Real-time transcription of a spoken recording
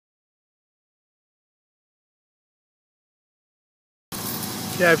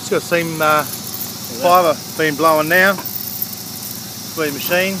Yeah, I've just got some fibre being blown now. Sweet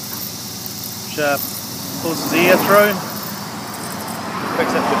machine, which pulls the air through,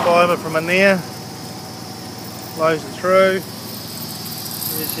 picks up your fibre from in there, blows it through.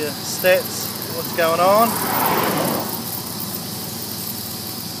 Here's your stats, what's going on.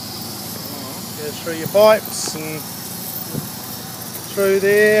 Goes through your pipes and through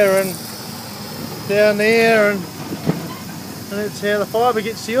there and down there, and that's how the fibre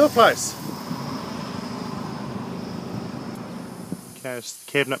gets to your place. Okay, it's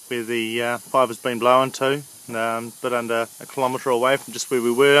the cabinet where the fibre's been blown to, a bit under a kilometre away from just where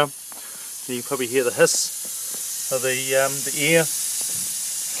we were. So you can probably hear the hiss of the air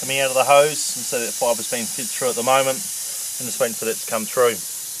coming out of the hose, and so that fibre's being fed through at the moment, and just waiting for that to come through.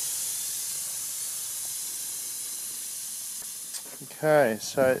 Okay,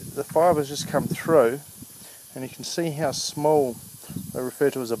 so the fibre's just come through, and you can see how small they refer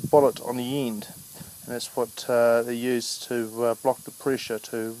to as a bullet on the end, and that's what they use to block the pressure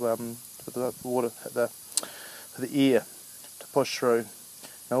to for the water, for the air to push through.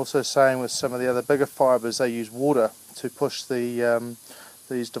 And also saying with some of the other bigger fibres, they use water to push the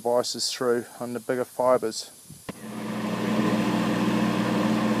these devices through on the bigger fibres.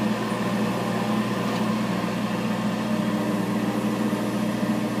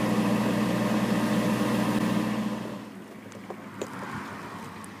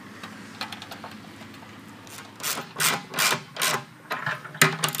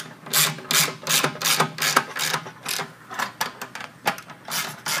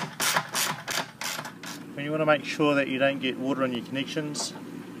 You want to make sure that you don't get water in your connections.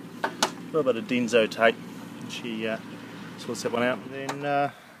 A little bit of Denso tape. She sorts that one out. And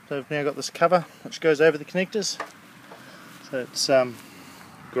then they've now got this cover which goes over the connectors. So it's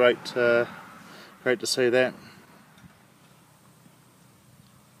great to see that.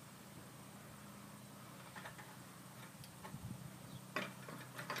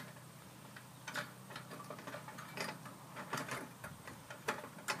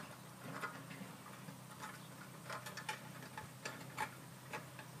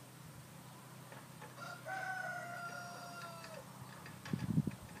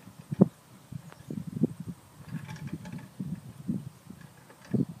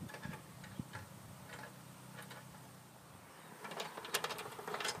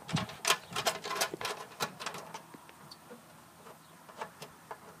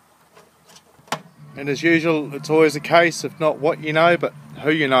 And as usual, it's always the case of not what you know, but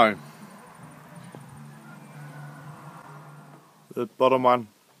who you know. The bottom one.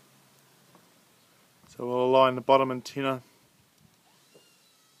 So we'll align the bottom antenna,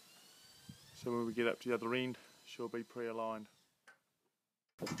 so when we get up to the other end, she'll be pre-aligned.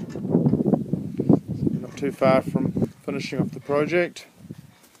 Not too far from finishing off the project.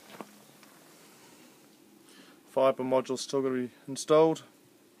 Fibre module's still got to be installed.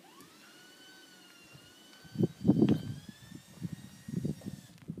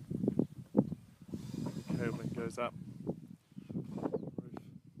 Cabling goes up.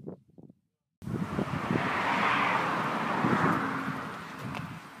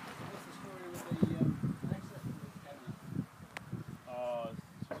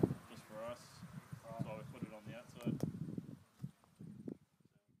 Just for us. That's why we put it on the outside.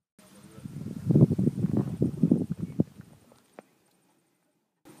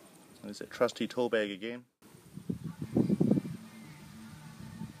 There's that trusty tool bag again.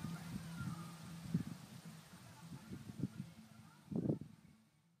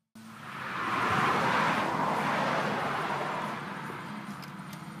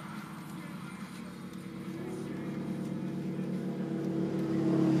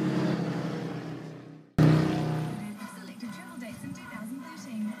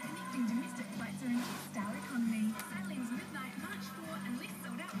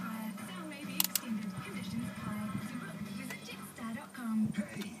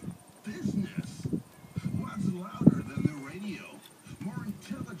 Hey, business. What's louder than the radio? More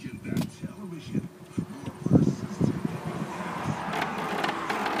intelligent than television? More persistent than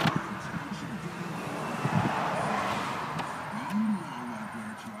attention than you know what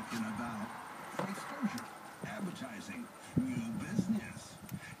we're talking about. Exposure, advertising, new business.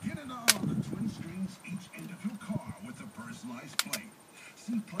 Get it all on the twin screens each end of your car with a personalized plate.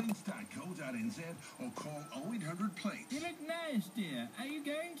 See plates.co.nz or call 0800-PLATES. You look nice, dear. Are you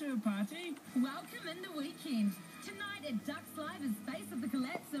going to a party? Welcome in the weekend. Tonight at Ducks Live is Face of the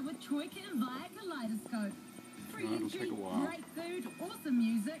Collapser with Troika via Kaleidoscope. Free entry, great food, awesome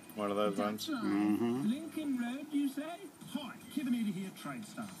music. One of those ones. Lincoln Road, you say? Hi, Kevin Eater here, trade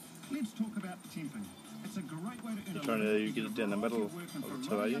staff. Let's talk about timping. It's a great way to earn You're trying to get it down the middle of the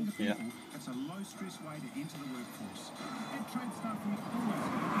two, are you? Yeah. It's a low-stress way to enter the workforce. At Trade Staff, we always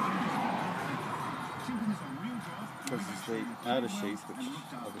timping is a real job. This is the outer sheath, which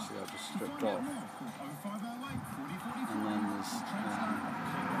obviously I just stripped off. And then there's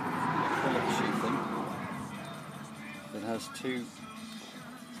acrylic sheathing that has two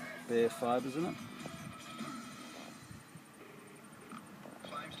bare fibres in it.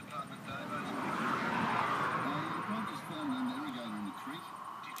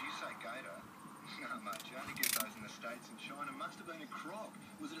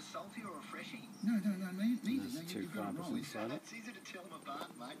 Was it a salty or a freshie? No, neither. There's two fibres inside it. It's easy to tell them apart,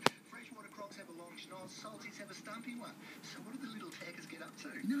 mate. Freshwater crocs have a long schnoz, salties have a stumpy one. So what do the little tackers get up to?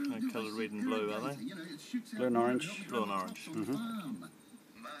 They're coloured red and blue, are they? You know, it shoots Blue and orange. Blue and orange. Mate,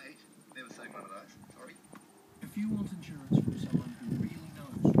 never seen one of those. Sorry. If you want insurance from someone who really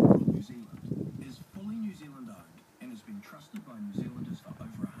knows rural New Zealand, is fully New Zealand owned and has been trusted by New Zealanders for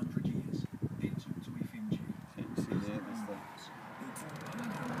over 100 years, then talk to FMG. So you can see there, there's the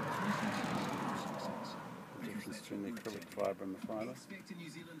difference between the acrylic fibre and the fibre. Expect New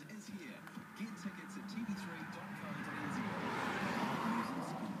Zealand is here. Get tickets at tv3.co.nz.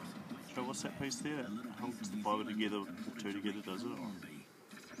 So what's that piece there? That holds the fibre together, the two together, does it?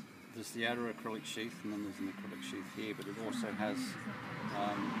 There's the outer acrylic sheath, and then there's an acrylic sheath here, but it also has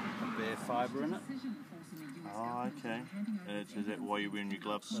a bare fibre in it. Oh, okay. Is that why you're wearing your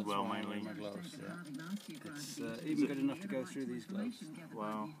gloves as well, mainly? My gloves, yeah. It's even good enough to go through these gloves.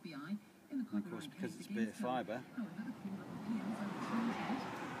 Wow. And of course, because it's bare fibre,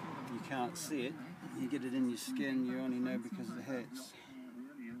 you can't see it. You get it in your skin, you only know because it hurts.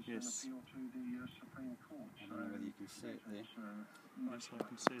 Yes. I don't know whether you can see it there. Yes, I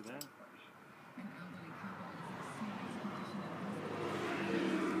can see that.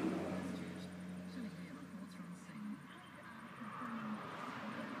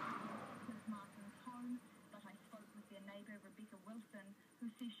 Who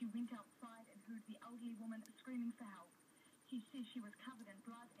says she went outside and heard the elderly woman screaming for help. She says she was covered in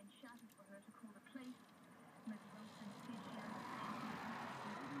blood and shouted for her to call the police. Ms. Wilson says she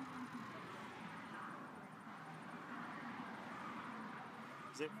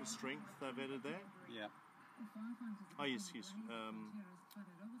Is that for strength they've added that? Yeah. Oh, yes. The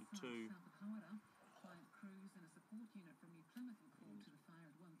two. Crews and a support unit from New Plymouth were called to the fire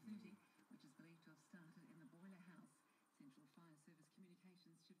at 1:30, which is believed to have started in the boiler house. Central Fire Service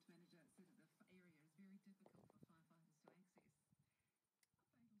Communications Shift Manager said that the area is very difficult for firefighters to access.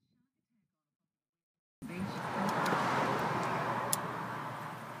 A fatal shark attack on a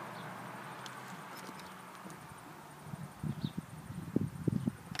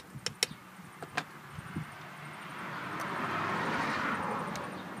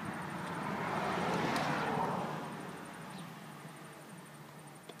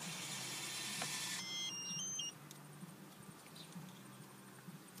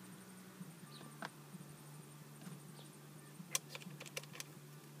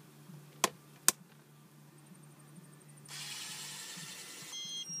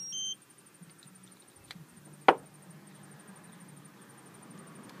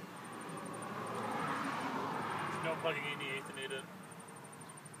Not plugging in the Ethernet in.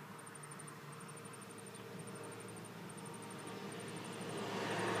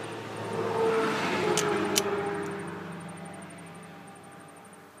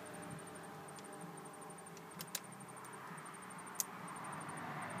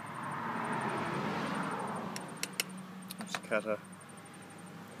 That's a cutter.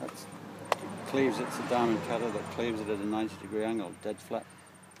 That's cleaves. It's a diamond cutter that cleaves it at a 90-degree angle, dead flat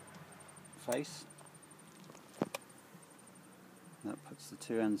face. That puts the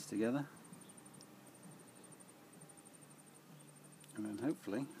two ends together, and then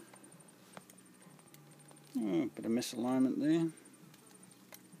hopefully, bit of misalignment there.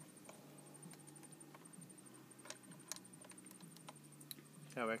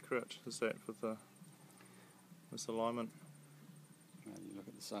 How accurate is that with the misalignment? Well, you look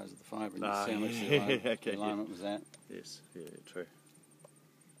at the size of the fibre and Ah, you see how much yeah, okay, the alignment was at. Yes, yeah, true.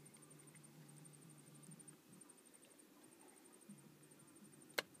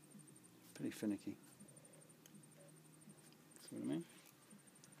 Pretty finicky. See what I mean?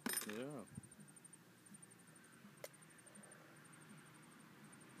 Yeah.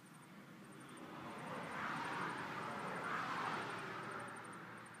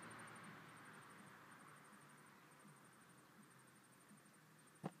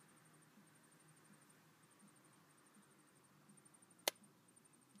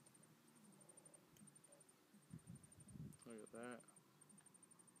 Look at that.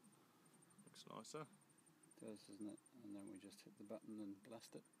 looks nicer. It does, doesn't it? And then we just hit the button and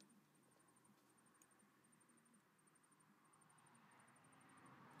blast it.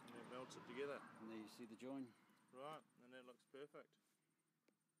 And it melts it together. And there you see the join. Right, and that looks perfect.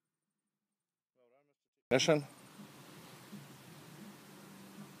 Well done, Mr. Technician.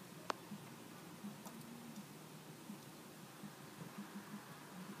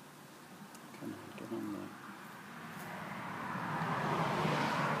 Come on, get on there.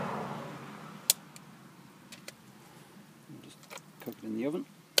 We'll just cook it in the oven.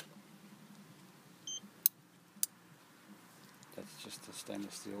 That's just a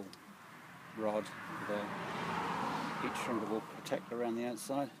stainless steel rod with a heat shrinkable protector around the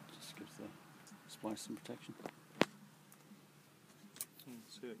outside. Just gives the splice some protection.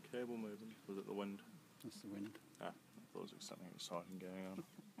 See that cable moving? Was it the wind? That's the wind. Ah, I thought there was something exciting going on.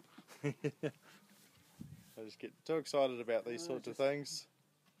 I just get too excited about these sorts of things.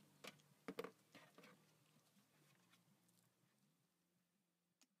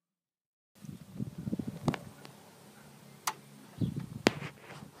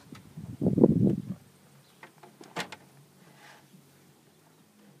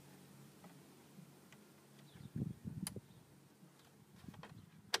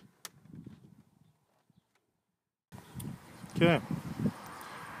 Okay,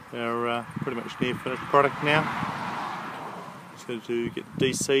 our pretty much near finished product now. Just going to get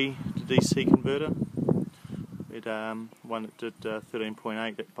DC to DC converter. We had one that did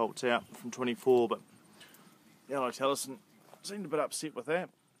 13.8 that bolts out from 24, but Yellow Tellison seemed a bit upset with that,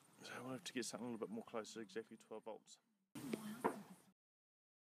 so we'll have to get something a little bit more close to exactly 12 volts.